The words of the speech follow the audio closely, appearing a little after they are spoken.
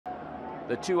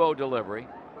The 2-0 delivery.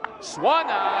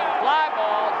 Swung on, fly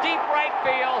ball, deep right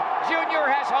field. Jr.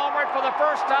 has homered for the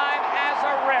first time as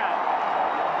a Red.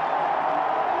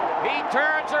 He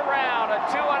turns around, a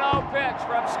 2-0 pitch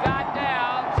from Scott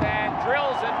Downs, and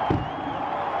drills it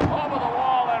over the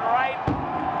wall and right.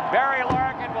 Barry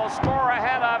Larkin will score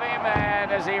ahead of him,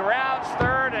 and as he rounds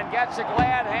third and gets a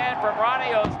glad hand from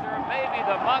Ronnie Oster, maybe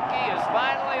the monkey is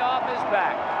finally off his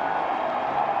back.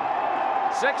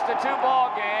 6-2 ball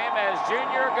game as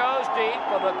Jr. goes deep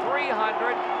for the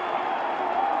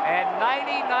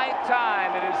 399th time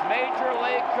in his major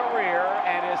league career,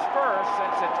 and his first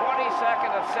since the 22nd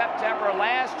of September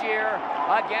last year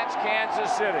against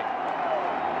Kansas City.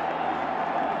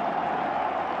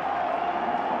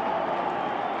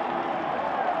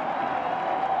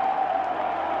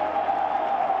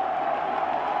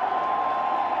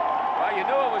 Well, you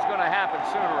knew it was going to happen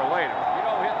sooner or later. You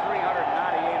don't hit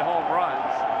 398 home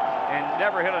runs and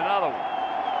never hit another one.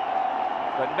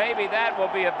 But maybe that will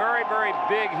be a very, very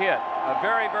big hit, a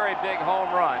very, very big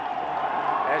home run,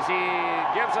 as he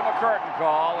gives them a curtain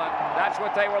call, and that's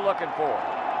what they were looking for.